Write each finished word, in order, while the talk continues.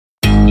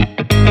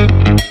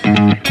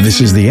This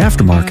is the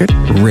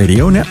Aftermarket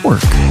Radio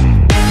Network.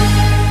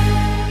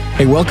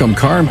 Hey, welcome.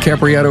 Carm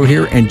Capriato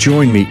here, and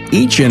join me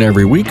each and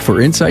every week for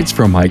insights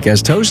from my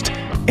guest host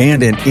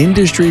and an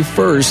industry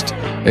first,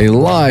 a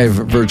live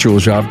virtual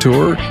shop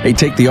tour, a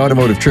Take the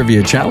Automotive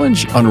Trivia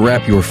Challenge,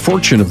 unwrap your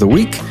fortune of the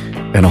week,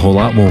 and a whole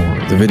lot more.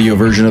 The video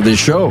version of this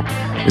show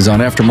is on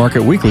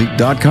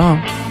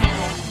aftermarketweekly.com.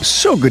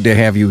 So good to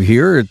have you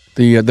here at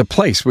the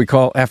place we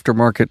call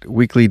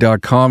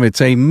aftermarketweekly.com.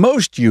 It's a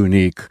most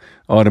unique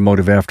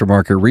automotive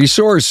aftermarket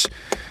resource.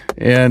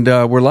 And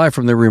we're live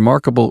from the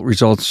Remarkable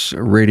Results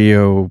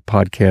Radio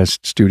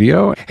podcast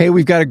studio. Hey,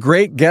 we've got a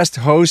great guest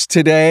host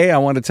today. I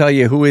want to tell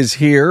you who is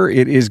here.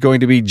 It is going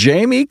to be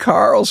Jamie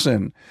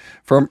Carlson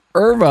from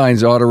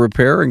Irvine's Auto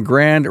Repair in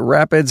Grand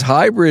Rapids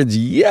Hybrids.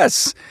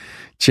 Yes,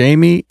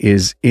 Jamie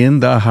is in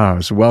the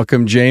house.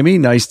 Welcome, Jamie.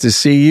 Nice to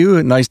see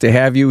you. Nice to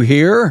have you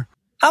here.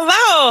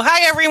 Hello.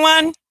 Hi,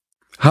 everyone.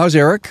 How's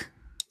Eric?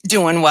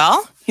 Doing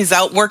well. He's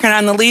out working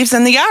on the leaves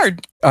in the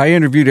yard. I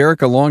interviewed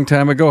Eric a long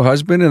time ago,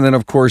 husband, and then,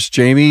 of course,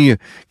 Jamie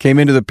came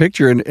into the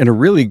picture. And a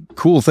really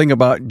cool thing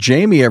about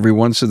Jamie,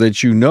 everyone, so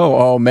that you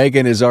know,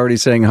 Megan is already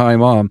saying hi,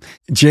 Mom.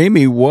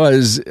 Jamie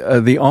was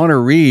the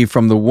honoree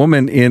from the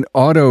Woman in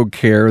Auto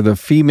Care, the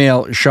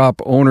Female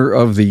Shop Owner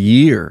of the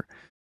Year.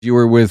 You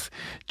were with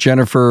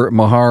Jennifer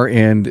Mahar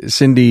and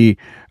Cindy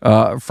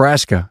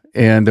Frasca,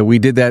 and we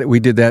did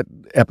that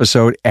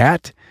episode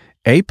at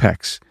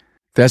Apex.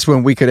 That's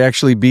when we could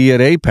actually be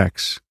at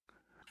Apex.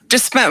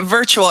 Just spent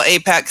virtual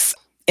Apex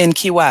in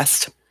Key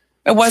West.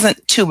 It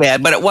wasn't too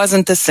bad, but it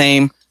wasn't the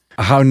same.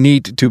 How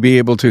neat to be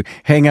able to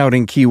hang out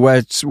in Key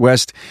West.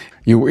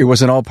 It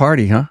was an all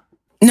party, huh?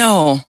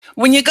 No.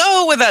 When you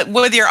go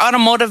with your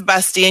automotive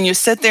bestie and you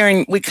sit there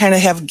and we kind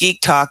of have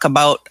geek talk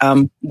about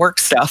work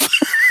stuff.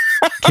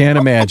 Can't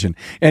imagine.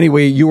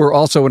 Anyway, you were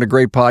also in a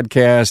great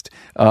podcast,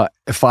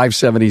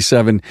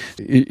 577.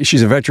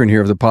 She's a veteran here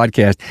of the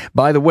podcast.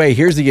 By the way,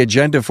 here's the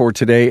agenda for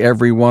today,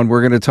 everyone.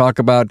 We're going to talk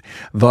about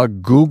the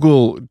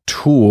Google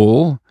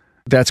tool.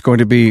 That's going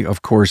to be,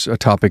 of course, a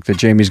topic that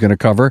Jamie's going to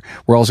cover.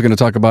 We're also going to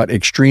talk about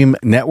extreme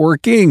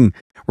networking.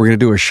 We're going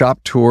to do a shop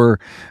tour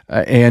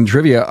and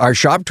trivia. Our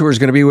shop tour is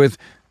going to be with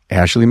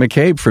Ashley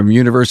McCabe from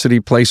University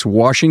Place,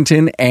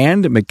 Washington,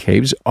 and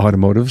McCabe's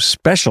Automotive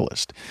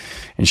Specialist.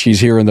 And she's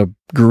here in the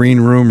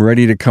green room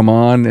ready to come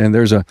on, and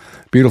there's a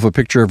beautiful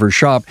picture of her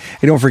shop.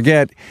 And don't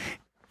forget,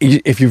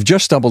 if you've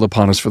just stumbled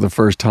upon us for the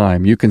first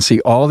time, you can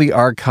see all the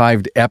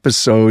archived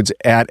episodes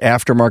at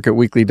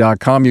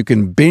aftermarketweekly.com. You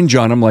can binge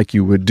on them like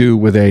you would do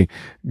with a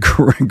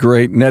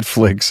great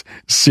Netflix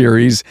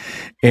series.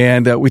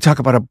 And we talk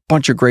about a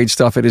bunch of great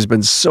stuff. It has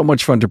been so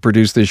much fun to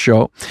produce this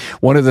show.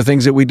 One of the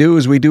things that we do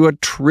is we do a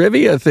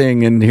trivia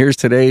thing. And here's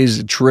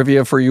today's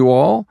trivia for you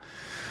all.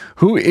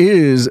 Who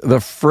is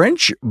the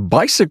French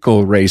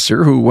bicycle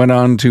racer who went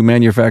on to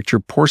manufacture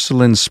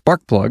porcelain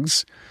spark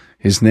plugs?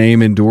 His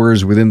name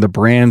endures within the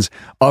brands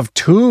of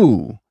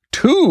two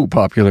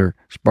popular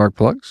spark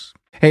plugs.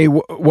 Hey,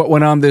 what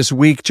went on this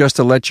week, just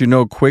to let you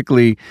know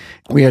quickly,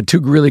 we had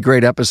two really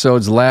great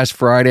episodes. Last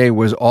Friday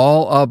was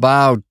all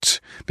about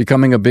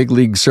becoming a big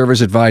league service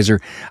advisor.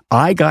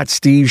 I got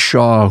Steve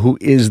Shaw, who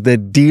is the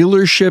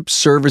dealership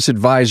service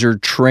advisor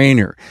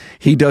trainer.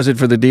 He does it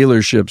for the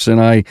dealerships,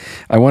 and I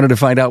wanted to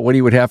find out what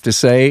he would have to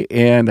say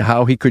and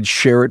how he could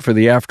share it for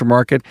the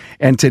aftermarket.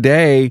 And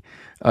today,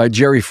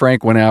 Jerry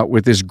Frank went out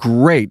with this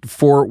great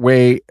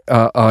 4-way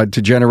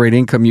to generate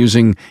income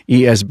using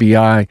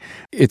ESBI.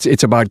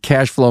 It's about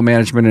cash flow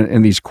management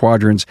in these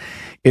quadrants.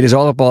 It is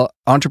all about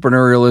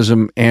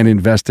entrepreneurialism and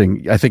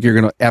investing. I think you're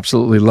going to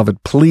absolutely love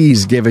it.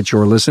 Please give it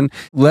your listen.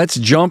 Let's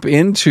jump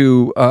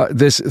into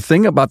this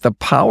thing about the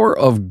power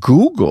of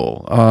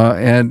Google.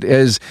 And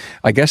as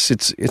I guess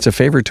it's a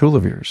favorite tool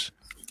of yours.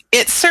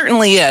 It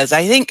certainly is.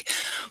 I think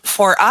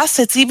for us,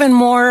 it's even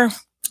more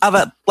of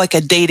a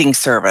dating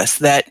service,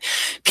 that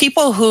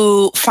people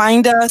who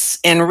find us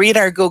and read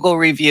our Google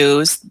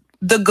reviews,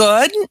 the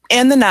good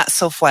and the not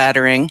so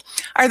flattering,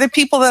 are the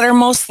people that are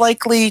most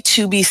likely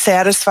to be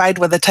satisfied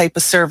with the type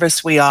of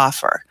service we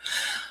offer.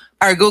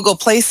 Our Google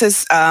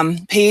Places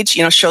page,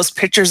 shows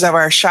pictures of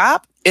our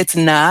shop. It's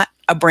not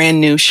a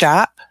brand new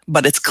shop,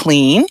 but it's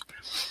clean.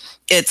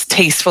 It's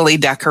tastefully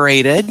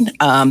decorated.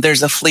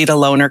 There's a fleet of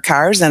loaner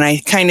cars, and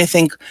I kind of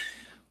think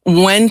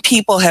when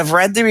people have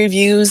read the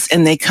reviews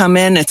and they come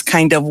in, it's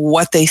kind of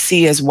what they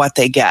see is what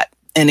they get.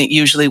 And it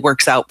usually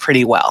works out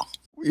pretty well.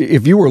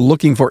 If you were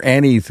looking for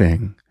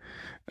anything,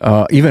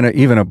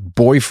 even a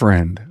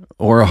boyfriend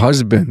or a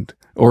husband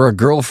or a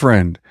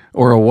girlfriend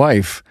or a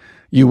wife,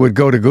 you would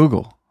go to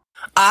Google.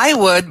 I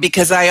would,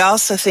 because I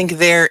also think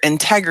their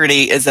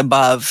integrity is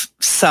above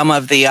some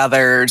of the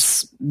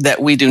others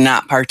that we do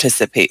not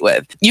participate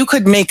with. You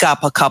could make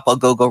up a couple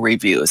Google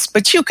reviews,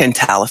 but you can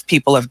tell if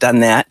people have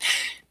done that.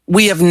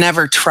 We have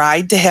never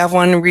tried to have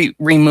one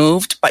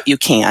removed, but you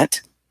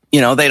can't.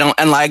 They don't,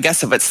 and I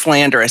guess if it's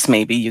slanderous,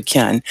 maybe you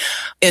can.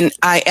 And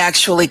I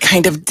actually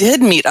kind of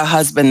did meet a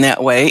husband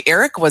that way.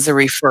 Eric was a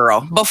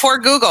referral before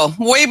Google,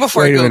 way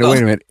before Google.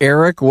 Wait a minute.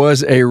 Eric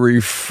was a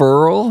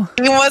referral?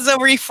 He was a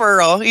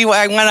referral.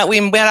 We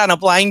went on a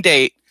blind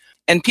date,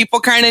 and people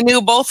kind of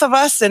knew both of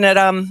us. And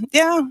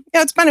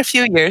it's been a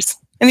few years,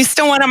 and he's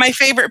still one of my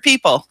favorite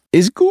people.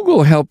 Is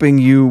Google helping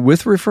you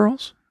with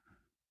referrals?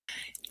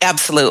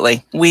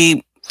 Absolutely.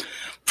 We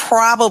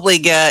probably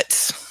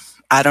get,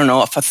 I don't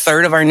know, if a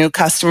third of our new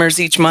customers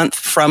each month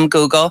from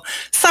Google.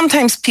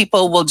 Sometimes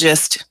people will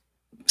just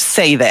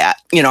say that.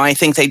 I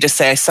think they just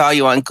say, I saw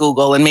you on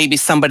Google, and maybe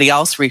somebody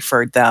else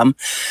referred them.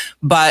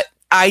 But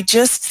I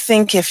just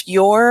think if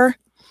your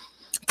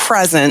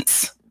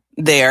presence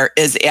there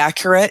is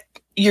accurate,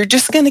 you're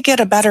just going to get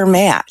a better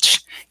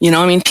match.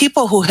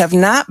 People who have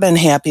not been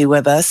happy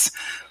with us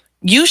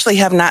usually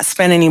have not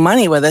spent any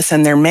money with us,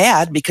 and they're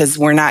mad because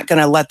we're not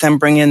going to let them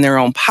bring in their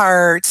own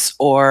parts,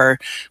 or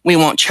we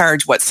won't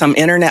charge what some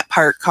internet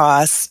part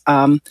costs.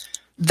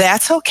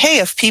 That's okay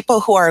if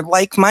people who are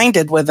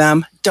like-minded with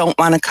them don't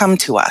want to come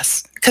to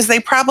us, because they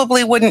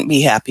probably wouldn't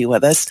be happy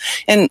with us,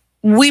 and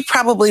we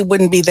probably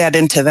wouldn't be that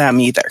into them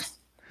either.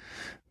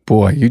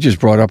 Boy, you just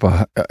brought up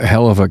a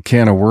hell of a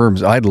can of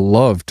worms. I'd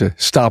love to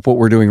stop what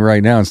we're doing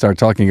right now and start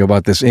talking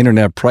about this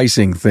internet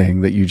pricing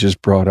thing that you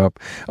just brought up.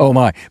 Oh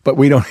my, but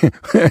we don't,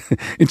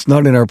 it's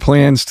not in our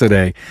plans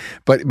today.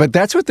 But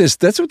that's what this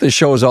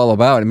show is all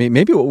about. I mean,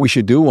 maybe what we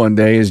should do one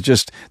day is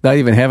just not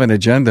even have an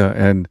agenda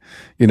and,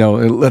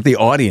 let the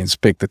audience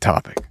pick the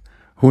topic.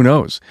 Who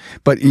knows?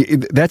 But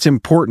that's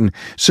important.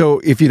 So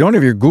if you don't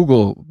have your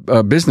Google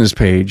business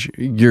page,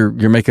 you're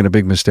making a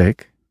big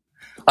mistake.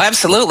 Oh,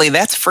 absolutely.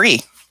 That's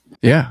free.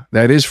 Yeah,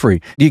 that is free.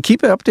 Do you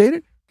keep it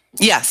updated?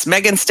 Yes,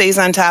 Megan stays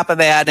on top of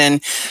that,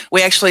 and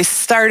we actually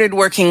started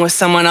working with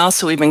someone else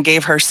who even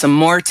gave her some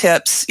more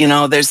tips.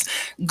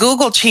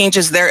 Google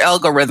changes their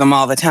algorithm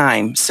all the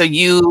time, so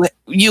you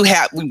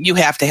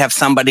have to have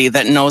somebody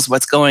that knows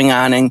what's going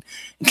on and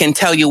can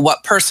tell you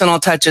what personal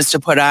touches to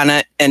put on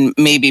it and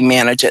maybe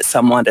manage it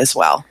somewhat as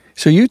well.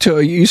 So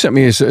you sent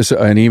me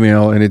an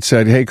email, and it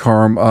said, "Hey,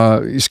 Carm,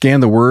 scan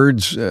the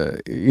words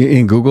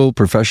in Google: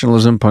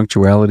 professionalism,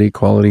 punctuality,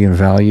 quality, and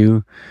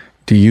value."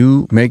 Do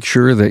you make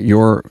sure that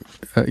your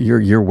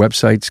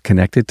website's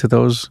connected to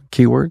those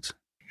keywords?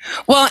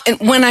 Well, and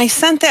when I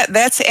sent that,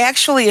 that's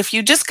actually, if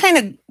you just kind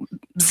of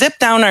zip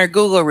down our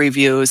Google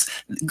reviews,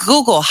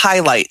 Google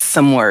highlights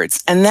some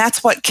words, and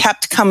that's what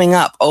kept coming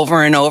up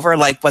over and over,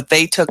 like what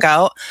they took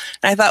out.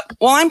 And I thought,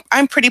 well,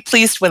 I'm pretty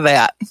pleased with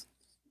that.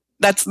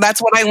 That's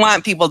what I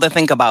want people to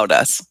think about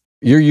us.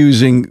 You're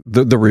using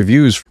the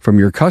reviews from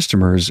your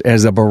customers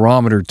as a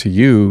barometer to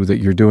you that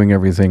you're doing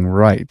everything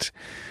right.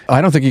 I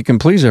don't think you can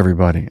please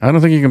everybody.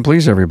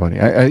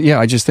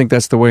 I just think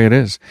that's the way it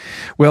is.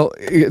 Well,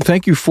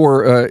 thank you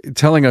for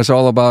telling us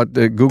all about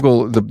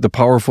Google, the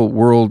powerful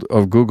world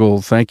of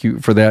Google. Thank you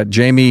for that.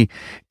 Jamie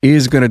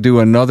is going to do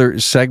another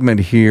segment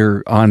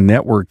here on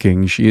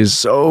networking. She is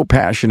so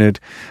passionate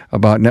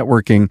about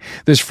networking.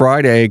 This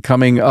Friday,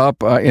 coming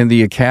up in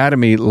the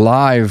Academy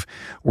Live,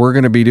 we're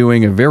going to be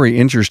doing a very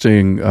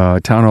interesting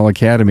Town Hall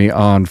Academy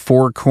on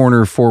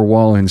four-corner,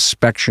 four-wall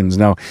inspections.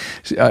 Now,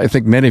 I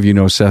think many of you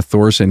know Seth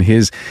Thorson.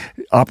 His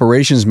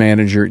operations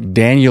manager,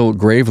 Daniel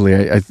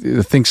Gravely, I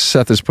think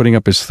Seth is putting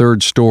up his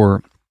third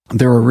store.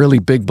 They're a really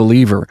big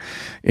believer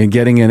in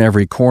getting in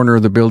every corner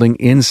of the building,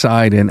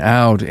 inside and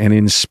out, and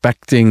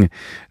inspecting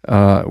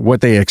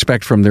what they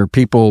expect from their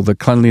people, the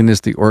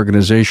cleanliness, the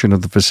organization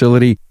of the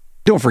facility.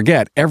 Don't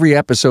forget, every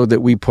episode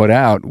that we put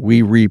out,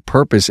 we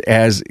repurpose.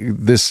 As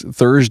this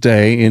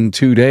Thursday in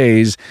 2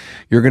 days,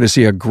 you're going to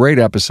see a great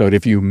episode.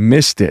 If you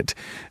missed it,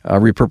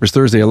 Repurpose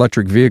Thursday,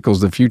 Electric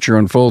Vehicles, The Future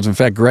Unfolds. In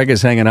fact, Greg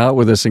is hanging out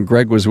with us, and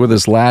Greg was with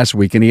us last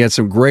week, and he had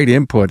some great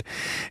input.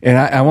 And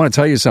I want to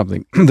tell you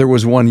something. There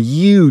was one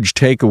huge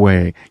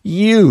takeaway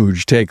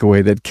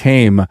that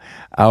came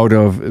out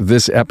of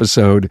this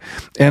episode.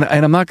 And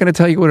I'm not going to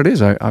tell you what it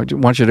is. I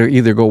want you to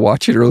either go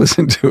watch it or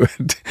listen to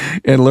it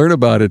and learn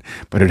about it.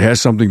 But it has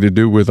something to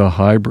do with a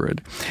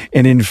hybrid.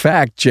 And in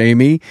fact,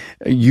 Jamie,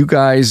 you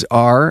guys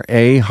are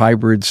a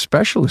hybrid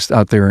specialist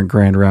out there in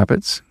Grand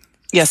Rapids.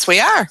 Yes, we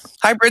are.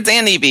 Hybrids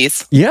and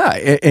EVs.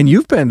 Yeah, and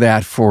you've been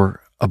that for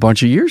a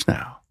bunch of years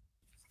now.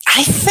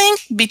 I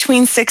think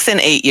between 6 and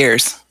 8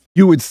 years.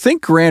 You would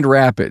think Grand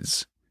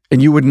Rapids, and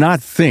you would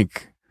not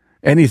think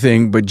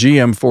anything but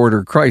GM, Ford,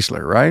 or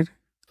Chrysler, right?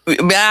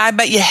 I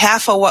bet you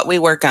half of what we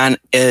work on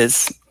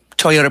is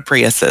Toyota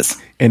Priuses.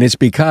 And it's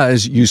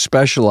because you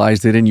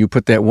specialized it and you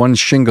put that one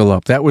shingle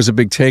up. That was a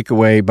big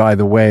takeaway, by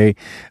the way.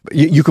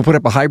 You could put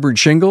up a hybrid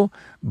shingle,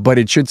 but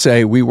it should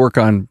say we work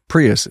on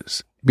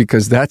Priuses,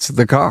 because that's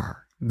the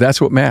car. That's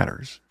what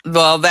matters.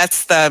 Well,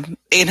 that's the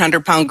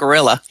 800-pound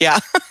gorilla. Yeah.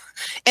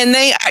 And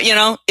they,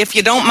 if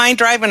you don't mind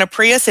driving a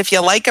Prius, if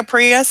you like a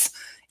Prius,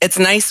 it's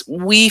nice.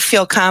 We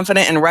feel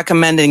confident in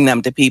recommending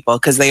them to people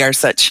because they are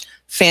such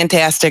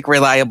fantastic,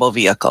 reliable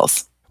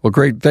vehicles. Well,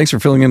 great. Thanks for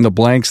filling in the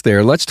blanks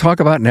there. Let's talk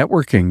about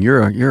networking.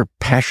 You're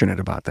passionate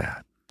about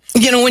that.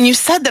 When you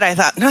said that, I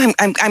thought, no,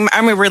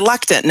 I'm a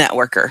reluctant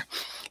networker.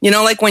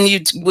 Like when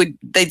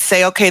they'd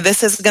say, okay,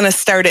 this is going to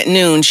start at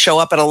noon, show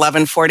up at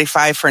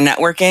 11:45 for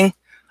networking.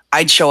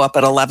 I'd show up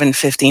at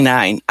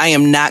 11:59. I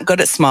am not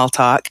good at small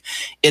talk.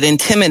 It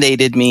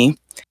intimidated me.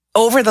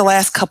 Over the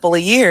last couple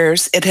of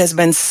years, it has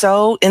been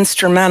so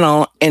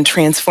instrumental in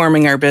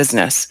transforming our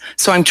business.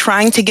 So I'm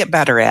trying to get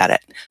better at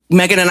it.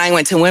 Megan and I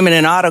went to Women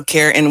in Auto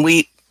Care, and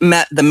we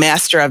met the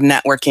master of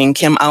networking,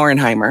 Kim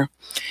Auernheimer.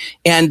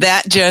 And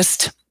that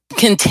just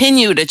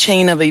continued a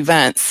chain of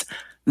events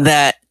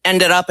that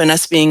ended up in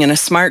us being in a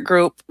smart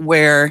group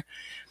where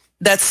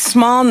that's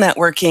small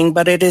networking,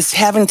 but it is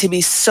having to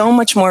be so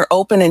much more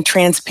open and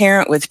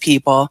transparent with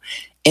people.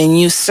 And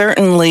you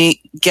certainly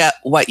get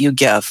what you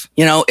give.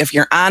 If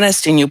you're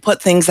honest and you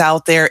put things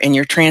out there and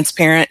you're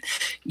transparent,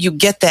 you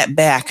get that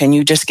back and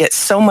you just get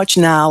so much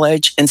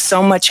knowledge and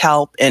so much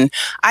help. And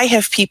I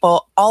have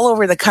people all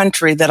over the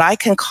country that I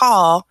can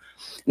call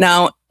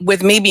now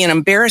with maybe an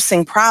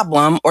embarrassing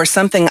problem or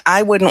something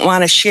I wouldn't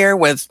want to share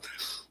with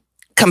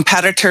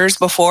competitors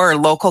before or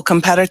local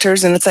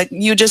competitors. And it's like,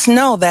 you just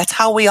know that's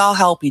how we all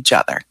help each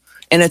other.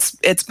 And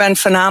it's been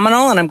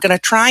phenomenal. And I'm going to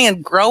try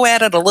and grow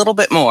at it a little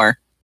bit more.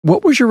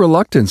 What was your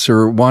reluctance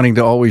or wanting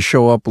to always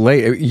show up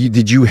late?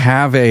 Did you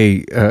have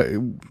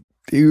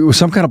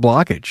some kind of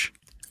blockage?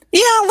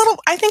 Yeah,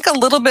 I think a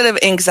little bit of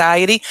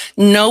anxiety.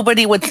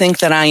 Nobody would think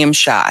that I am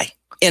shy.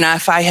 And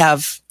if I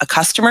have a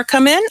customer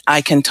come in,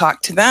 I can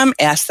talk to them,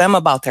 ask them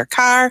about their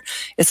car.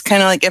 It's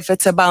kind of like if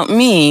it's about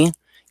me,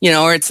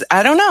 or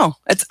I don't know.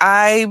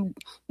 I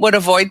would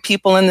avoid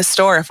people in the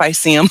store if I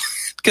see them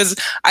because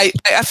I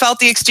felt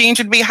the exchange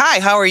would be,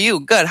 hi, how are you?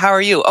 Good. How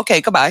are you?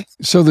 Okay, goodbye.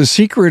 So the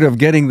secret of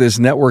getting this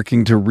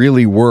networking to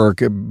really work,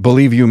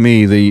 believe you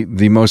me,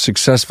 the most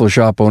successful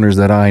shop owners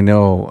that I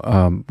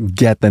know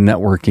get the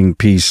networking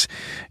piece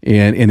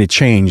and it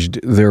changed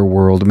their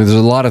world. I mean, there's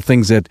a lot of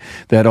things that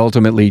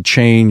ultimately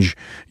change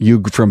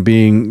you from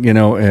being,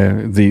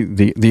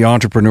 the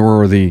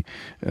entrepreneur or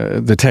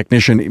the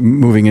technician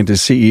moving into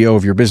CEO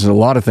of your business, a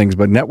lot of things,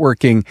 but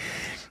networking,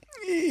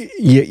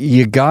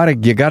 you gotta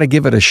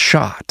give it a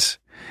shot,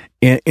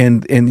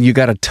 and you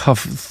gotta tough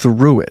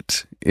through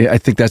it. I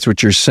think that's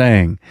what you're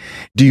saying.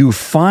 Do you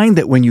find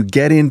that when you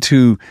get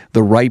into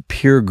the right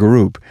peer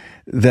group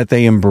that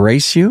they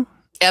embrace you?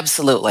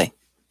 Absolutely.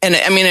 And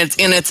I mean,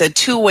 it's a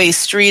two-way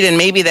street, and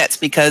maybe that's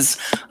because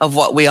of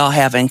what we all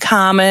have in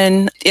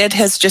common. It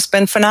has just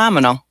been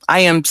phenomenal. I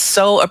am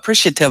so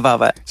appreciative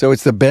of it. So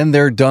it's the been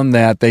there, done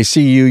that. They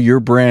see you, you're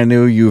brand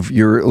new,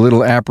 you're a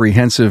little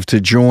apprehensive to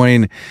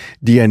join.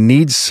 Do you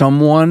need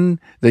someone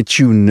that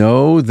you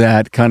know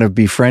that kind of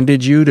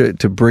befriended you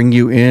to bring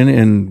you in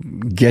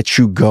and get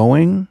you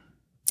going?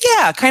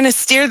 Yeah, kind of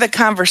steer the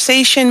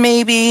conversation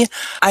maybe.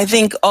 I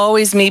think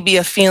always maybe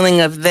a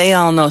feeling of they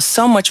all know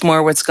so much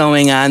more what's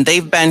going on.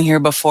 They've been here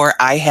before,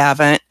 I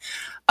haven't.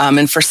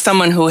 And for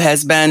someone who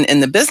has been in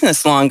the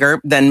business longer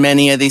than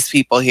many of these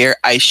people here,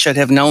 I should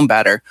have known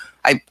better.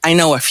 I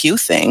know a few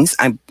things.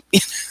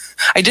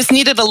 I just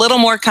needed a little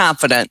more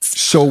confidence.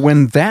 So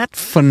when that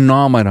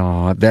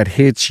phenomena that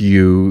hits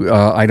you,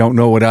 I don't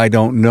know what I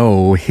don't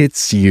know,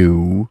 hits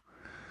you,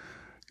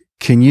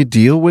 can you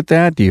deal with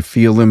that? Do you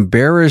feel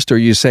embarrassed, or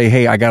you say,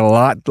 hey, I got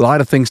a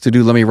lot of things to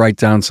do. Let me write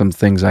down some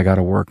things I got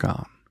to work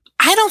on?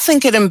 I don't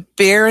think it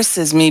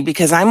embarrasses me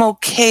because I'm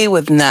okay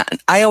with not.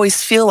 I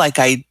always feel like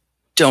I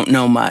don't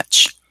know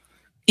much.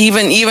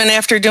 Even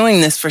after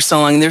doing this for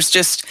so long,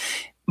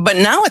 but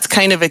now it's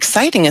kind of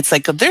exciting. It's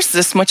like, there's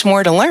this much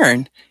more to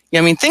learn. I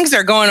mean, things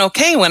are going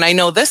okay when I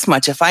know this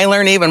much. If I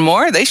learn even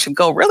more, they should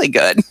go really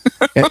good.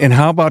 And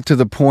how about to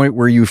the point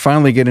where you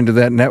finally get into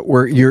that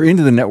network, you're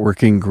into the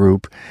networking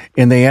group,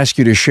 and they ask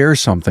you to share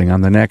something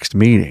on the next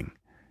meeting?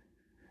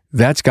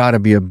 That's got to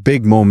be a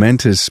big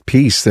momentous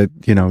piece that,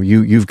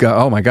 you've got,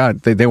 oh my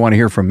God, they want to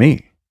hear from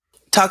me.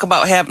 Talk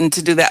about having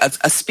to do that,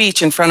 a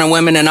speech in front of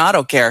Women in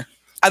Auto Care.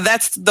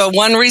 That's the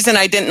one reason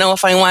I didn't know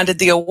if I wanted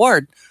the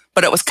award.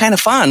 But it was kind of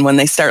fun when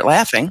they start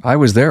laughing. I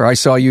was there. I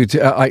saw you,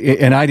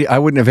 I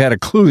wouldn't have had a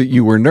clue that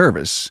you were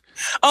nervous.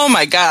 Oh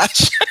my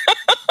gosh!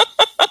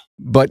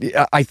 But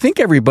I think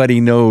everybody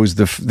knows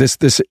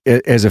this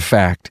as a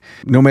fact.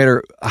 No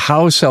matter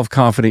how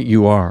self-confident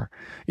you are,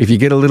 if you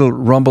get a little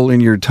rumble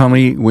in your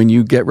tummy when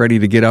you get ready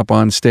to get up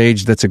on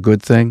stage, that's a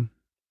good thing.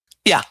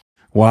 Yeah.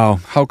 Wow,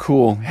 how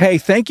cool! Hey,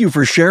 thank you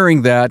for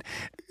sharing that.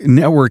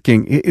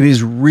 Networking, it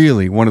is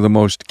really one of the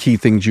most key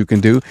things you can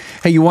do.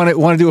 Hey, you want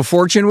to do a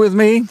fortune with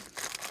me?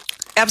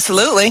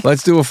 Absolutely.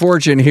 Let's do a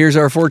fortune. Here's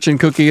our fortune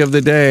cookie of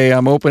the day.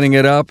 I'm opening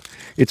it up.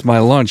 It's my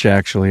lunch,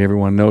 actually.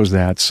 Everyone knows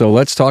that. So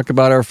let's talk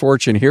about our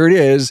fortune. Here it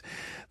is.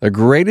 The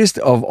greatest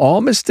of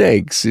all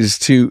mistakes is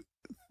to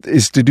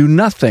do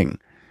nothing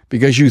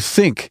because you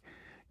think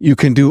you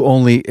can do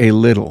only a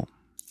little.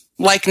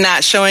 Like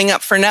not showing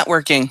up for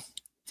networking.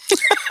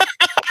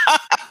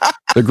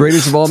 The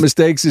greatest of all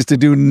mistakes is to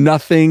do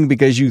nothing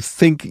because you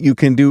think you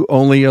can do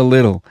only a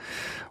little.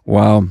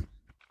 Wow.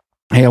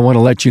 Hey, I want to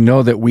let you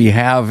know that we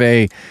have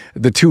the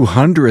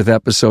 200th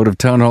episode of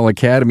Town Hall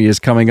Academy is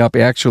coming up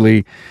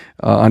actually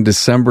on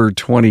December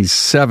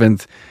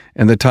 27th.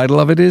 And the title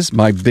of it is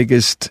My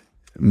Biggest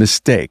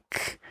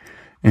Mistake.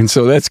 And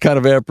so that's kind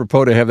of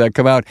apropos to have that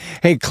come out.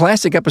 Hey,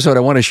 classic episode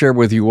I want to share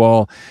with you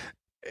all.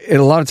 And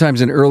a lot of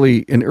times in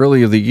early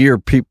of the year,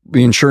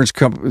 the insurance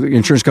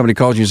company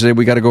calls you and says,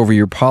 we got to go over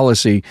your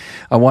policy.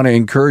 I want to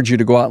encourage you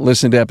to go out and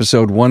listen to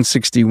episode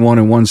 161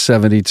 and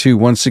 172.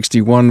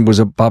 161 was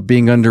about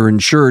being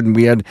underinsured, and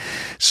we had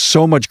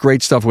so much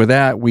great stuff with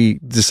that. We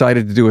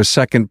decided to do a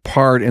second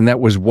part, and that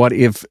was what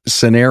if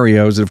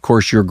scenarios. And of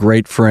course, your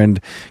great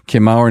friend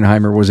Kim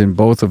Auernheimer was in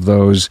both of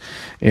those.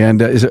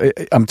 And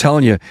I'm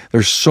telling you,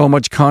 there's so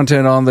much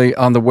content on the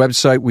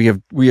website.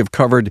 We have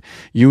covered,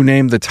 you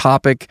name the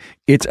topic.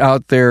 It's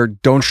out there.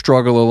 Don't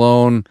struggle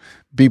alone.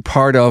 Be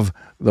part of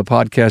the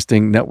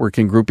podcasting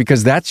networking group,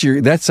 because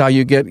that's how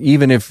you get,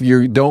 even if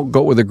you don't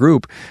go with a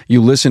group,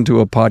 you listen to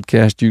a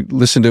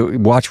podcast,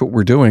 watch what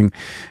we're doing,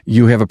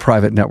 you have a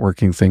private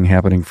networking thing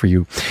happening for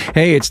you.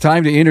 Hey, it's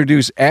time to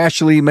introduce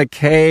Ashley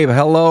McCabe.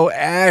 Hello,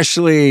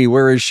 Ashley.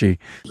 Where is she?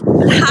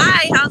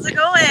 Hi, how's it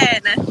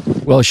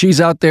going? Well,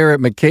 she's out there at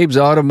McCabe's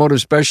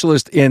Automotive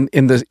Specialist in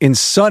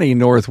sunny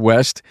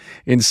Northwest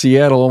in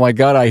Seattle. Oh my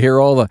God, I hear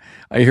all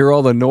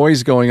the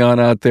noise going on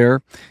out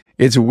there.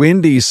 It's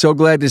windy. So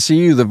glad to see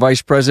you, the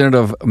Vice President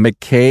of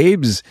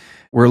McCabe's.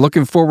 We're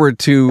looking forward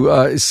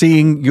to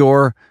seeing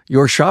your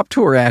shop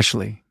tour,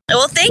 Ashley.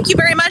 Well, thank you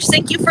very much.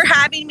 Thank you for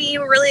having me.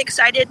 We're really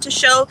excited to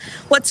show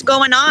what's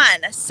going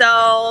on.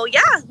 So,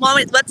 yeah, well,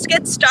 let's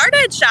get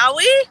started, shall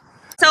we?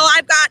 So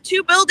I've got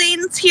two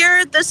buildings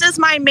here. This is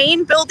my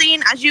main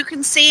building. As you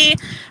can see,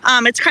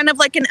 it's kind of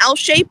like an L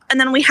shape. And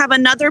then we have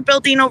another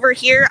building over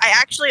here. I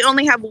actually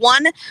only have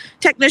one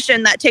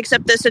technician that takes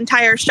up this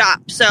entire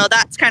shop. So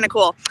that's kind of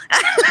cool.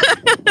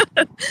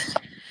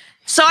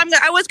 So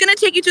I was going to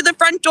take you to the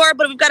front door,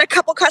 but we've got a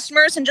couple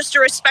customers, and just to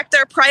respect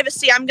their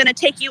privacy, I'm going to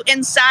take you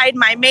inside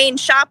my main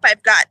shop.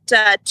 I've got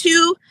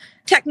two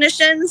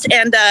technicians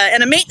and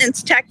a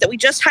maintenance tech that we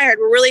just hired.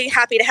 We're really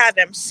happy to have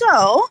him.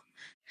 So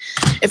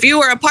if you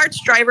were a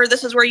parts driver,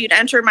 this is where you'd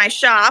enter my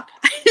shop.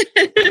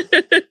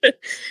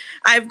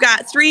 I've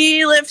got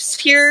 3 lifts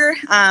here.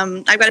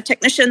 I've got a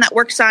technician that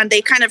works on,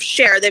 they kind of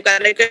share. They've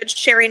got a good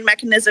sharing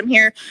mechanism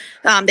here.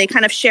 They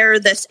kind of share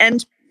this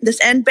end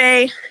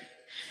bay.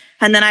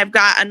 And then I've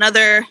got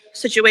another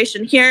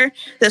situation here.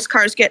 This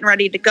car's getting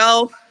ready to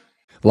go.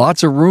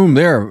 Lots of room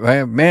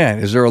there. Man,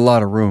 is there a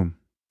lot of room?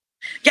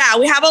 Yeah,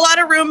 we have a lot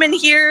of room in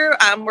here.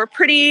 We're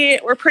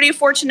pretty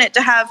fortunate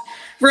to have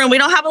room. We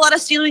don't have a lot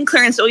of ceiling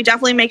clearance, but we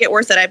definitely make it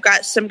worth it. I've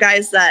got some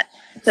guys that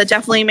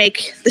definitely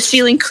make the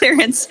ceiling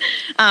clearance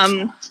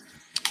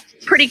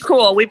pretty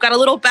cool. We've got a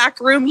little back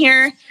room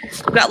here.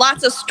 We've got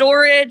lots of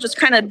storage. It's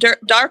kind of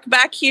dark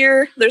back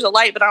here. There's a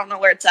light, but I don't know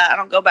where it's at. I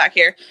don't go back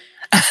here.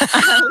 We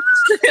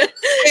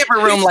have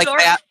a room like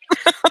that.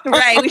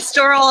 Right. We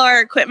store all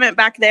our equipment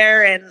back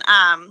there, and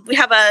we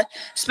have a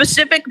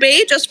specific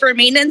bay just for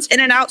maintenance, in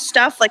and out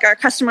stuff, like our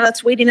customer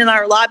that's waiting in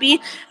our lobby.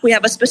 We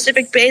have a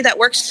specific bay that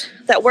works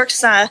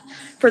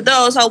for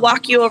those. I'll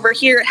walk you over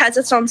here. It has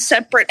its own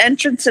separate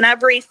entrance and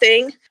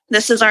everything.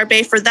 This is our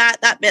bay for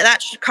that.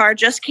 That car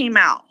just came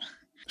out.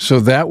 So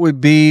that would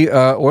be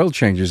oil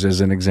changes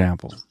as an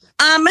example.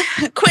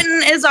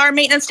 Quentin is our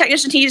maintenance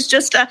technician. He's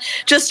just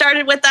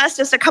started with us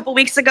just a couple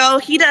weeks ago.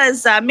 He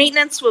does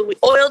maintenance,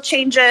 oil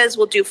changes,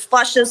 we'll do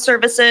flushes,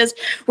 services.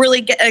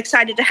 Really get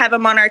excited to have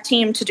him on our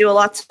team to do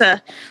lots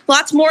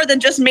more than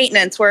just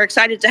maintenance. We're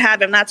excited to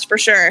have him, that's for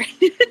sure.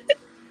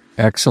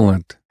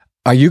 Excellent.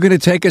 Are you going to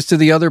take us to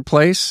the other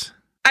place?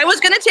 I was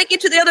going to take you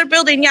to the other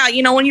building. Yeah,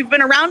 when you've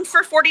been around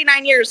for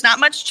 49 years,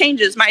 not much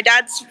changes. My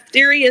dad's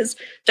theory is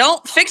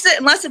don't fix it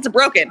unless it's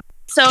broken.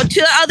 So to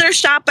the other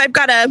shop, I've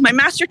got my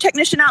master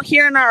technician out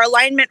here in our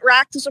alignment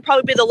rack. This will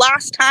probably be the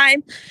last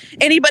time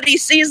anybody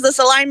sees this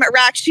alignment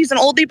rack. She's an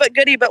oldie but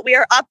goodie, but we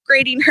are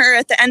upgrading her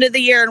at the end of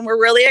the year, and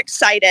we're really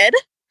excited.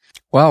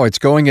 Wow, it's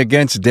going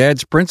against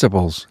Dad's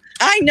principles.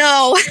 I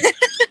know.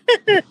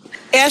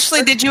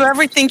 Ashley, did you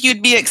ever think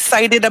you'd be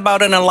excited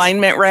about an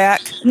alignment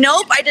rack?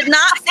 Nope, I did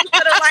not think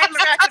that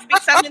alignment rack would be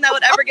something that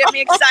would ever get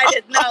me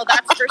excited. No,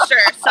 that's for sure.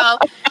 So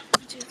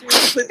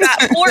we've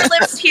got 4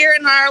 lifts here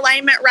in our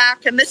alignment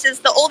rack, and this is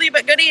the oldie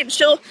but goodie, and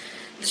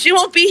she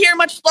won't be here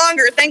much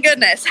longer, thank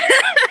goodness.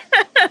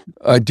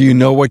 Do you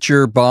know what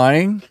you're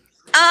buying?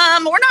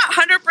 We're not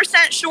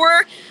 100%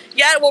 sure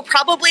yet. We'll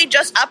probably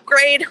just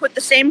upgrade with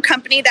the same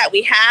company that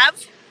we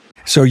have.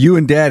 So you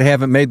and Dad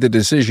haven't made the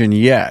decision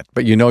yet,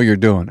 but you know you're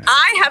doing it.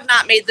 I have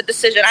not made the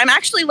decision. I'm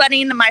actually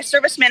letting my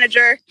service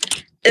manager,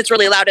 it's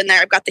really loud in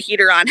there. I've got the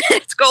heater on.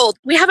 It's cold.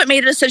 We haven't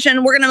made a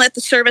decision. We're going to let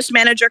the service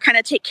manager kind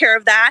of take care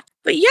of that.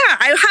 But yeah,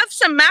 I have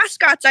some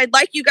mascots I'd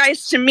like you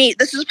guys to meet.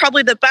 This is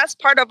probably the best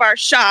part of our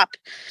shop.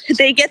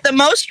 They get the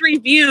most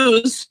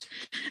reviews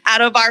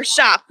out of our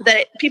shop.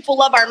 That people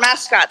love our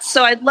mascots.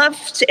 So I'd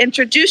love to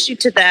introduce you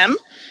to them.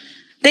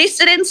 They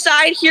sit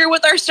inside here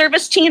with our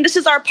service team. This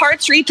is our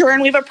parts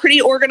return. We have a pretty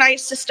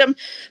organized system.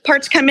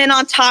 Parts come in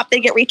on top, they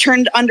get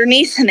returned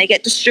underneath, and they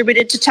get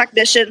distributed to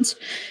technicians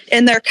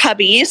in their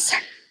cubbies.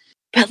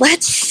 But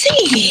let's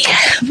see.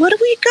 What do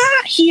we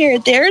got here?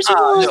 There's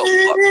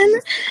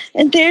one,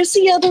 and there's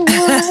the other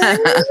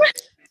one.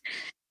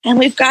 And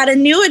we've got a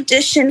new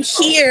addition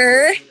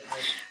here,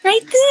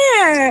 right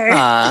there.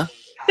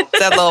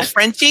 That little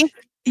Frenchie?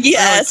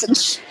 Yes, and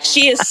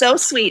she is so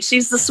sweet.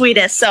 She's the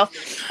sweetest. So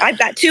I've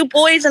got 2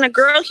 boys and a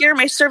girl here.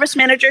 My service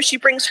manager, she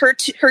brings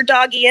her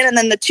doggie in, and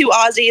then the 2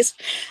 Aussies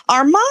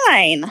are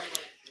mine.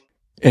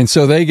 And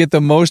so they get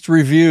the most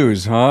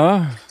reviews,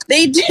 huh?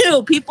 They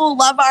do. People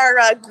love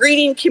our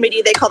greeting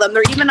committee, they call them.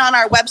 They're even on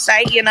our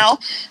website, you know.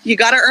 You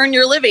got to earn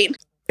your living.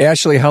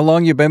 Ashley, how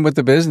long you been with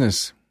the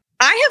business?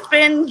 I have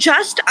been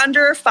just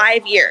under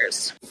 5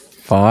 years.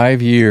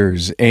 5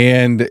 years.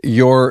 And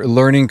your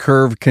learning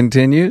curve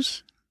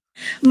continues?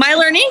 My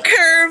learning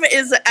curve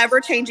is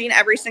ever-changing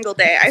every single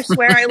day. I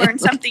swear I learn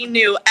something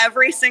new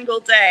every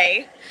single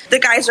day. The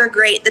guys are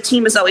great. The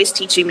team is always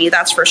teaching me,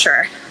 that's for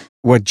sure.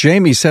 What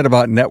Jamie said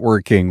about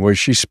networking, was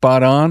she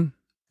spot on?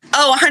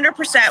 Oh,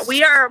 100%.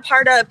 We are a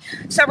part of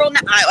several,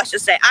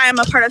 I am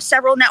a part of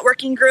several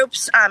networking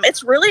groups.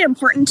 It's really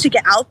important to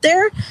get out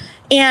there.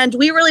 And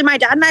my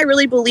dad and I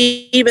really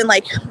believe in,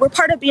 we're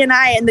part of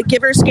BNI and the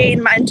giver's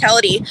gain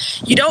mentality.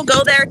 You don't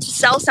go there to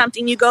sell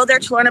something. You go there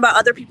to learn about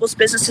other people's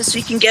businesses so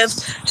you can give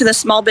to the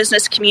small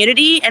business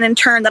community. And in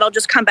turn, that'll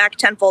just come back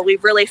tenfold.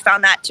 We've really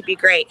found that to be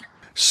great.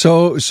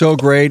 So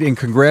great. And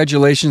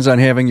congratulations on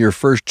having your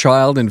first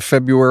child in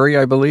February,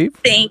 I believe.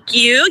 Thank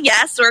you.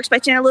 Yes, we're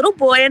expecting a little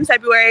boy in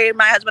February.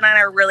 My husband and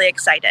I are really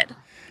excited.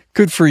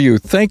 Good for you.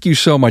 Thank you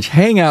so much.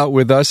 Hang out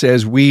with us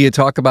as we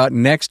talk about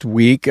next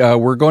week.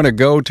 We're going to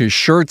go to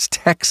Schertz,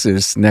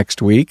 Texas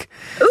next week.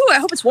 Ooh, I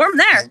hope it's warm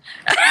there.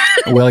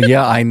 Well,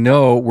 yeah, I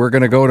know. We're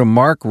going to go to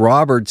Mark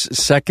Roberts'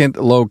 second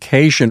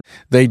location.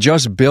 They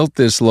just built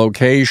this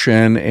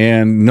location,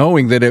 and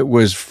knowing that it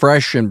was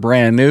fresh and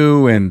brand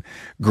new and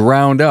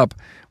ground up,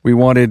 we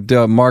wanted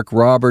Mark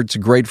Roberts,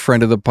 great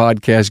friend of the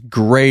podcast,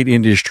 great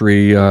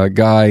industry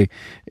guy,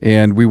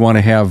 and we want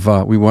to have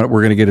we're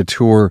going to get a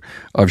tour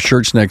of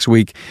Schertz next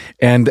week.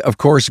 And of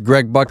course,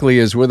 Greg Buckley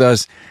is with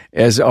us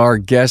as our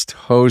guest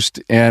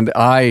host, and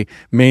I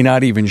may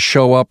not even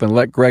show up and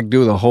let Greg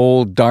do the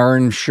whole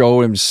darn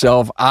show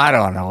himself. I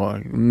don't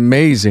know.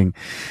 Amazing.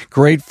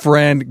 Great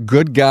friend,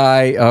 good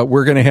guy.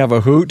 We're going to have a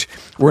hoot.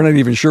 We're not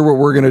even sure what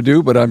we're going to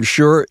do, but I'm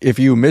sure if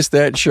you missed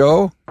that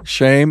show,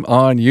 shame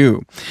on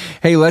you.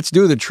 Hey, let's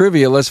do the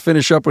trivia. Let's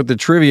finish up with the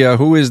trivia.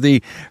 Who is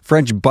the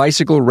French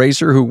bicycle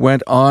racer who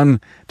went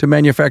on to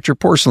manufacture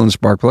porcelain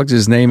spark plugs?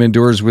 His name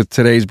endures with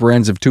today's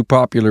brands of 2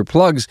 popular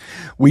plugs.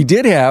 We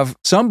did have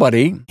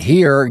somebody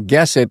here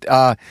guess it.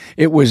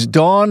 It was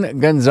Dawn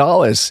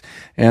Gonzalez.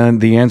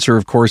 And the answer,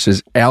 of course,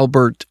 is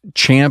Albert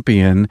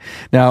Champion.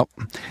 Now,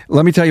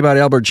 let me tell you about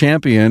Albert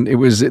Champion. It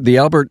was the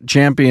Albert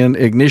Champion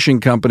Ignition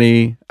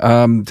Company.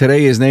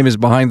 Today, his name is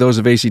behind those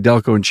of AC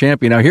Delco and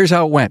Champion. Now, here's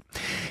how it went.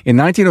 In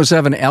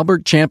 1907, the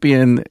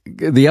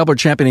Albert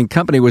Champion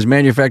Company was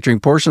manufacturing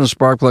porcelain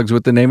spark plugs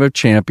with the name of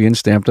Champion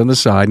stamped on the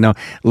side. Now,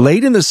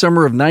 late in the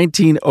summer of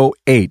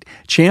 1908,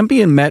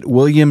 Champion met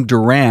William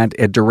Durant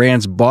at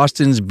Durant's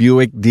Boston's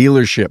Buick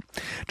dealership.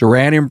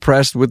 Durant,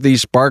 impressed with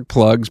these spark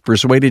plugs,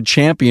 persuaded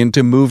Champion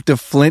to move to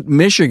Flint,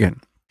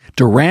 Michigan.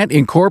 Durant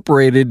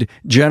incorporated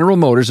General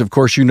Motors. Of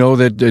course, you know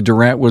that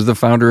Durant was the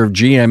founder of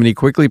GM, and he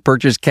quickly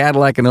purchased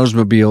Cadillac and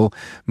Oldsmobile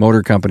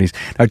motor companies.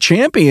 Now,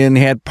 Champion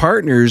had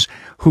partners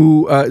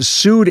who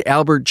sued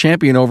Albert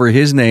Champion over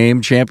his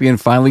name. Champion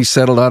finally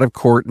settled out of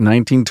court in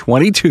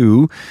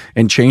 1922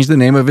 and changed the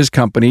name of his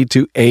company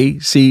to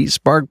AC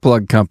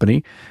Sparkplug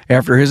Company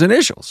after his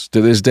initials.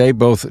 To this day,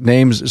 both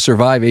names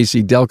survive,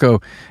 AC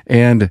Delco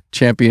and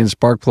Champion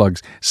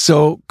Sparkplugs.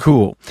 So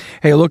cool.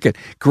 Hey, look,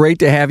 great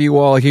to have you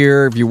all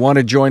here. If you want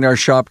to join our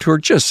shop tour,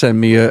 just send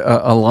me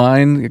a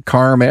line,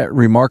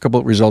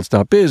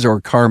 carm@remarkableresults.biz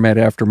or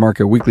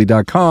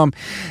carm@aftermarketweekly.com.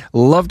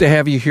 Love to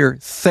have you here.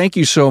 Thank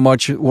you so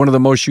much. One of the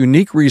most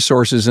unique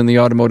resources in the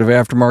automotive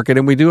aftermarket,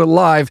 and we do it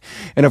live.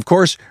 And of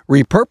course,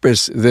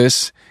 repurpose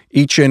this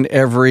each and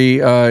every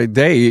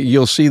day.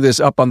 You'll see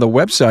this up on the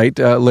website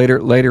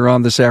later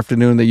on this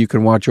afternoon that you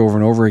can watch over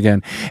and over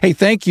again. Hey,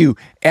 thank you,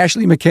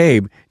 Ashley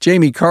McCabe,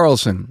 Jamie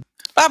Carlson.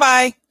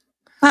 Bye-bye.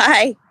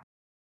 Bye.